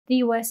The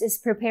US is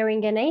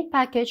preparing an aid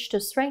package to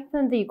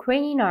strengthen the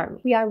Ukrainian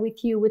army. We are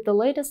with you with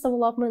the latest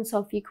developments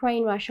of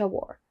Ukraine-Russia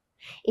war.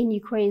 In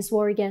Ukraine's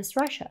war against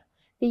Russia,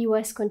 the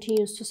US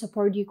continues to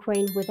support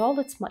Ukraine with all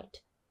its might.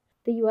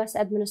 The US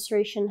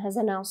administration has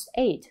announced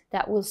aid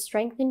that will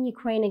strengthen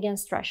Ukraine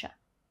against Russia.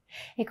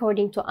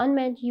 According to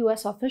unnamed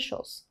US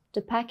officials,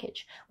 the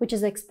package, which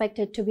is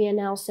expected to be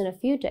announced in a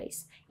few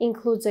days,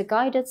 includes a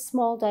guided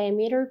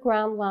small-diameter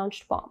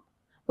ground-launched bomb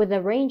with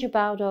a range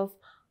about of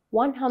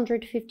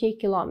 150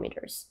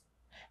 kilometers.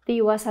 The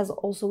US has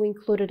also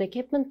included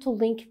equipment to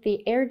link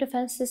the air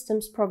defense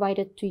systems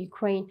provided to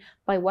Ukraine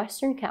by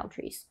Western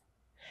countries.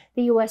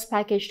 The US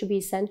package to be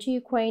sent to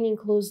Ukraine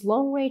includes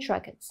long-range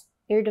rockets,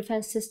 air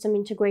defense system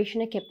integration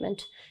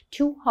equipment,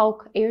 2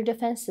 Hawk air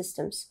defense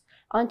systems,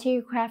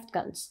 anti-aircraft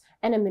guns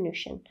and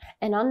ammunition,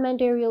 and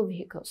unmanned aerial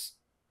vehicles.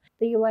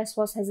 The US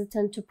was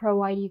hesitant to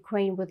provide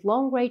Ukraine with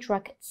long-range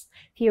rockets,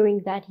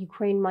 fearing that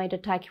Ukraine might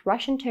attack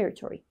Russian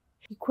territory.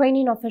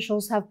 Ukrainian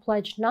officials have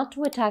pledged not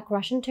to attack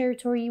Russian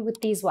territory with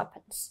these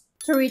weapons.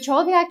 To reach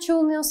all the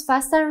actual news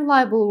fast and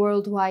reliable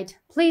worldwide,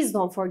 please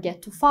don't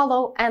forget to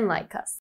follow and like us.